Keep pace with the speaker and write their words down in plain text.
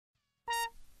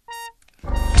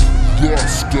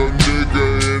Bust a nigga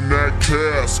in that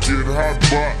casket, hot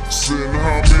boxing.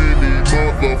 How many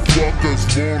motherfuckers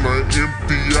wanna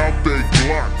empty out they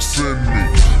Glocks in me?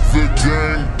 The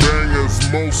gang bangers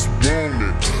most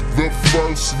wanted. The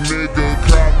first nigga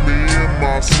caught me in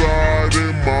my side,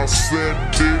 and my set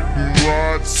didn't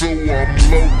ride, so I'm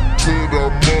low to the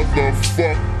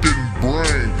motherfucking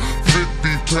brain.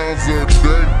 50 pounds a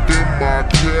day in my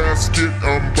casket.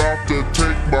 I'm about to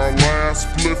take my last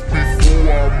spliff before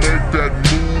I make that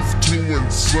move too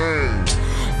insane.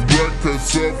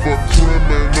 Records of a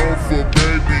criminal for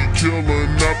baby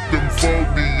killing up them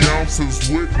 40 ounces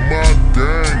with my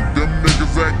gang. Them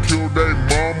niggas that killed they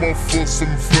mama for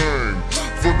some fame.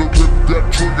 For the whip that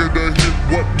trigger to hit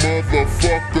what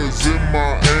motherfuckers in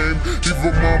my aim.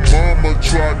 Even my mama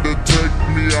tried to take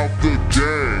me out the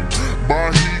game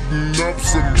by heating up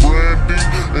some brandy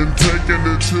and taking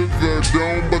it to the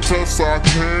dome, because I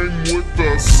came with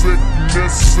the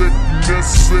sickness.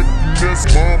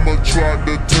 Mama tried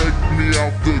to take me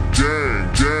out the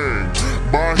gang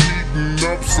by heating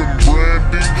up some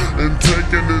brandy and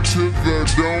taking it to the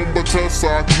dome, because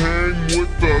I came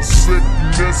with the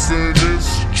sickness. And it's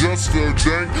just a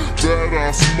dank that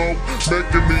I smoke,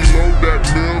 making me load that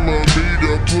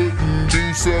millimeter, putting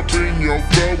these up in your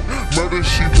throat. Murder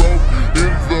she wrote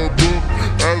in the book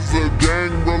as a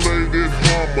gang-related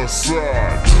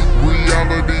homicide.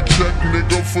 Reality check,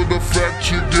 nigga, for the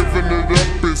fact you're giving it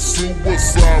up is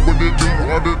suicide. What it do,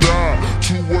 or to die,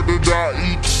 two or to die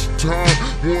each time,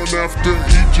 one after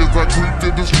each. As I creep to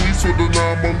the streets with a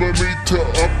 9mm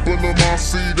up under my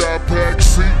seat, I pack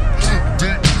seat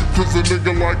deep, cause a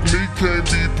nigga like me can't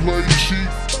be played cheap.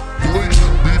 Bleed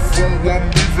before I'm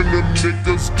leaving them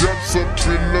niggas guts up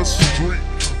in the street.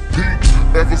 Deep,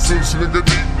 ever since nigga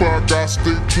deep, I got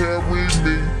to carry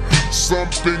me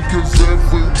something, cause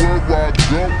everywhere I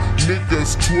go,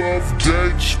 niggas 12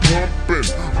 gauge pumping.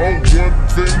 Oh, one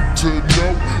thing to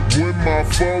know, when my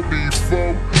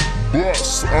 44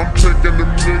 bust, I'm taking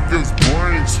them niggas'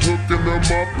 brains, hooking them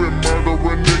up and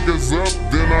murdering niggas up.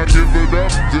 Then I give it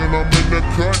up, then I'm in the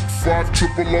cut.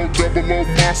 5000000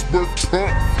 Mossberg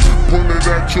pump, pointed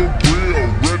at your grill,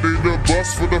 ready to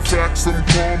bust for the facts and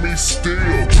call me still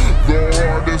the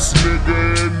hardest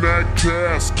nigga in that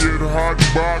casket, hot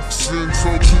boxing. So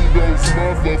to those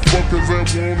motherfuckers that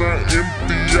wanna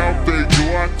empty out they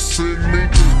Glocks in me,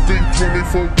 think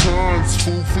 24 times,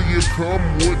 fool, for you come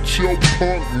with your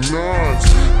punk nines.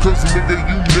 Cause nigga,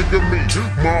 you nigga me,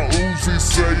 my Uzi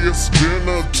say it's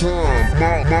dinner time.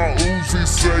 My Uzi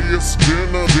say it's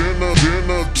dinner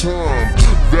time.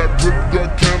 That ripped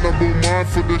up cannibal mind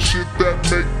for the shit that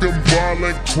make them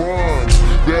violent crimes.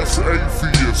 That's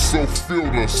atheist, so feel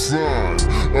the sign.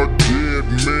 A dead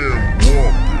man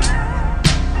walking.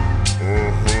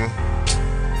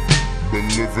 Been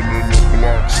living in the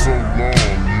block so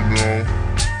long, you know,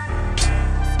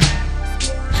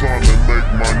 trying to make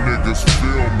my niggas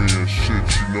feel me and shit,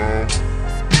 you know.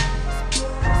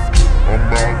 I'm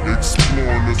out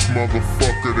exploring this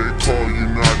motherfucker they call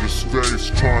United States,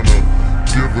 trying to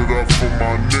give it up for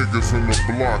my niggas in the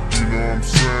block, you know what I'm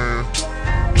saying?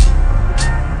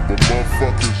 But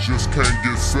motherfuckers just can't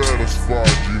get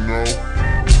satisfied, you know.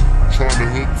 Trying to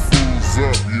hook fools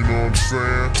up, you know what I'm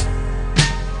saying?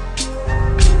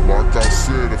 Like I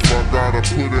said, if I gotta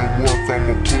put in work,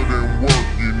 I'ma put in work,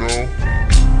 you know.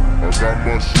 I got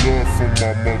much love for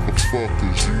my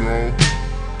motherfuckers, you know.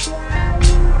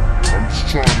 I'm just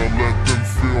trying to let them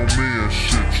feel me and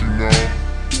shit, you know.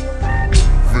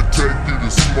 If it take you to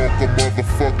smoke a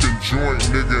motherfucking joint,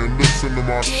 nigga, and listen to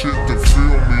my shit to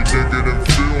feel me, nigga, then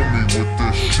feel me with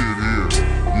this shit here.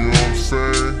 You know what I'm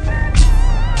saying?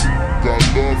 Got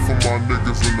love for my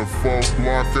niggas in the 4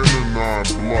 block and the 9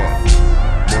 block.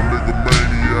 My nigga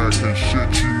Maniac and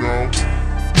shit, you know.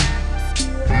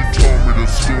 You told me the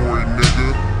story, nigga.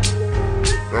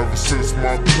 Ever since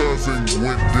my cousin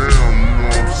went down, you know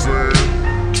what I'm saying?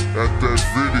 At that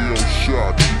video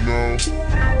shot, you know.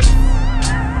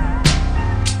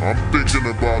 I'm thinking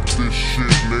about this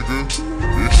shit, nigga.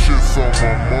 This shit's on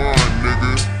my mind,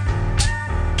 nigga.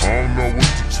 I don't know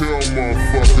what to tell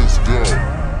motherfuckers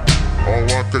though. All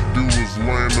I could do is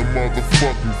land a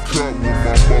motherfucking cut with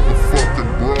my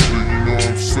motherfucking brother, you know what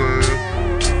I'm saying?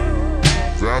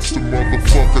 That's the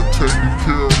motherfucker taking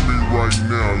care of me right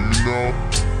now, you know?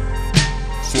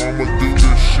 So I'ma do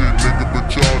this shit, nigga, but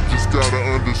y'all just gotta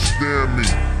understand me,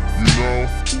 you know?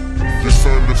 Just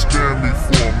understand me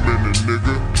for a minute,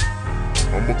 nigga.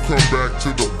 I'ma come back to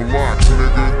the block,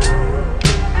 nigga,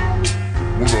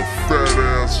 with a fat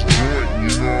ass joint, you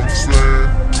know what I'm saying?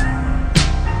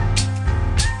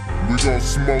 We gon'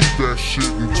 smoke that shit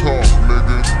and talk,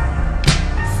 nigga.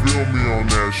 Feel me on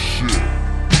that shit.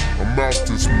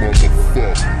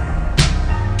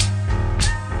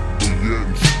 yet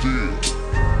and still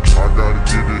I gotta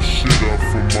get this shit up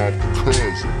for my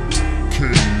cousin,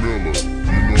 King Miller,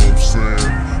 you know what I'm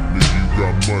saying?